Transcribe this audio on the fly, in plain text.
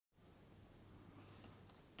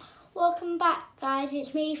Welcome back, guys.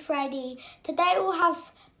 It's me, Freddy. Today we'll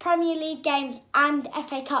have Premier League games and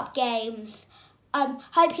FA Cup games.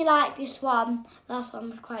 Hope you like this one. Last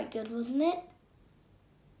one was quite good, wasn't it?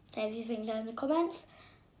 Say if you think so in the comments.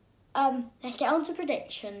 Let's get on to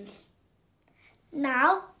predictions.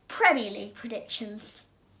 Now, Premier League predictions.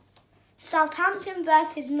 Southampton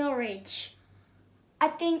versus Norwich. I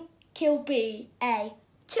think it'll be a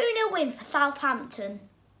 2-0 win for Southampton.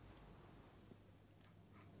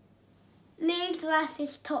 Leeds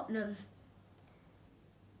versus Tottenham.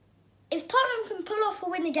 If Tottenham can pull off a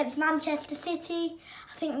win against Manchester City,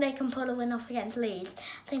 I think they can pull a win off against Leeds.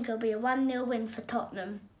 I think it'll be a 1-0 win for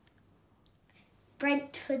Tottenham.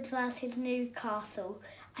 Brentford versus Newcastle.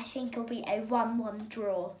 I think it'll be a 1-1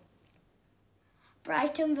 draw.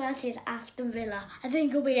 Brighton versus Aston Villa. I think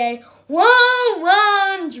it'll be a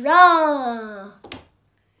 1-1 draw.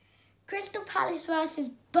 Crystal Palace versus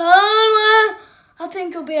Burnley. I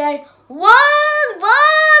think it'll be a 1-1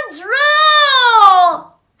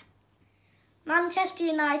 draw. Manchester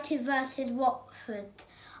United versus Watford.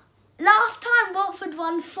 Last time Watford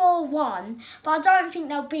won 4-1, but I don't think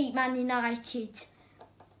they'll beat Man United.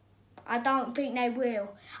 I don't think they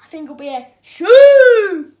will. I think it'll be a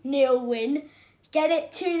 2-0 win. Get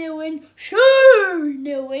it? 2-0 win.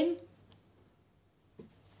 2-0 win.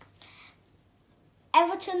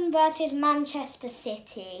 Everton versus Manchester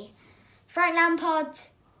City. Frank Lampard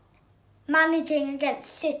managing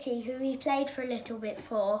against City, who he played for a little bit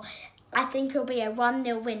for. I think it'll be a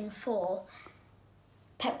 1-0 win for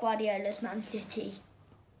Pep Guardiola's Man City.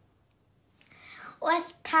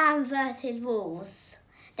 West Ham versus Wolves.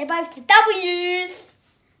 They're both the W's.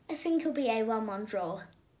 I think it'll be a 1-1 draw.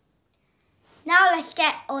 Now let's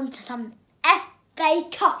get on to some FA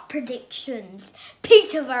Cup predictions.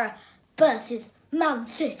 Peterborough versus Man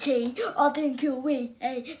City. I think it'll be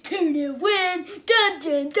a 2-0 win. Dun,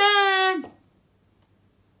 dun, dun.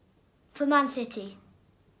 For Man City.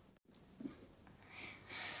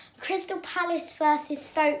 Crystal Palace versus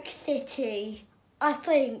Stoke City. I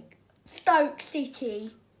think Stoke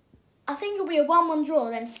City. I think it'll be a 1-1 draw.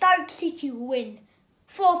 Then Stoke City will win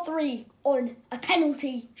 4-3 on a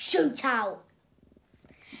penalty shootout.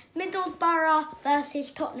 Middlesbrough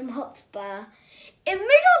versus Tottenham Hotspur. If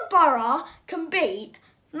Middlesbrough can beat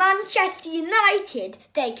Manchester United,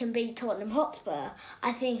 they can beat Tottenham Hotspur.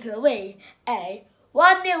 I think it'll be a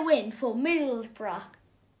 1-0 win for Middlesbrough.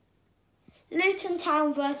 Luton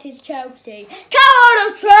Town versus Chelsea. Come on,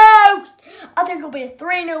 Chelsea! I think it'll be a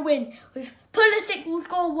 3-0 win with Pulisic will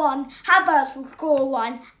score 1, Havertz will score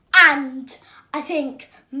 1, and I think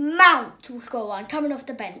Mount will score 1 coming off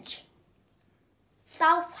the bench.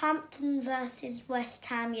 Southampton versus West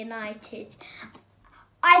Ham United.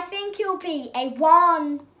 I think it'll be a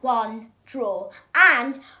 1-1 draw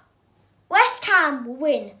and West Ham will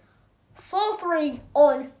win 4-3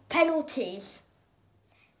 on penalties.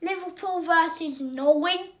 Liverpool versus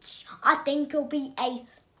Norwich. I think it'll be a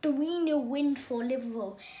 3-0 win for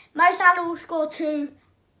Liverpool. Mo Salah will score 2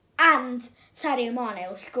 and Sadio Mane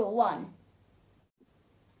will score 1.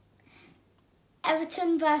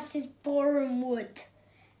 Everton versus Bournemouth.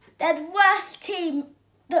 They're the worst team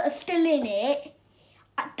that are still in it.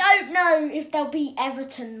 I don't know if they'll beat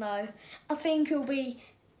Everton though. I think it'll be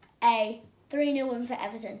a 3-0 win for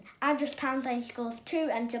Everton. Andros Townsend scores 2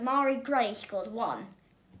 and Damari Gray scores 1.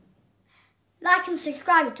 Like and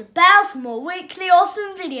subscribe to Bell for more weekly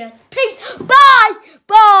awesome videos. Peace. Bye.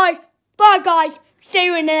 Bye. Bye guys. See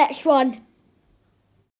you in the next one.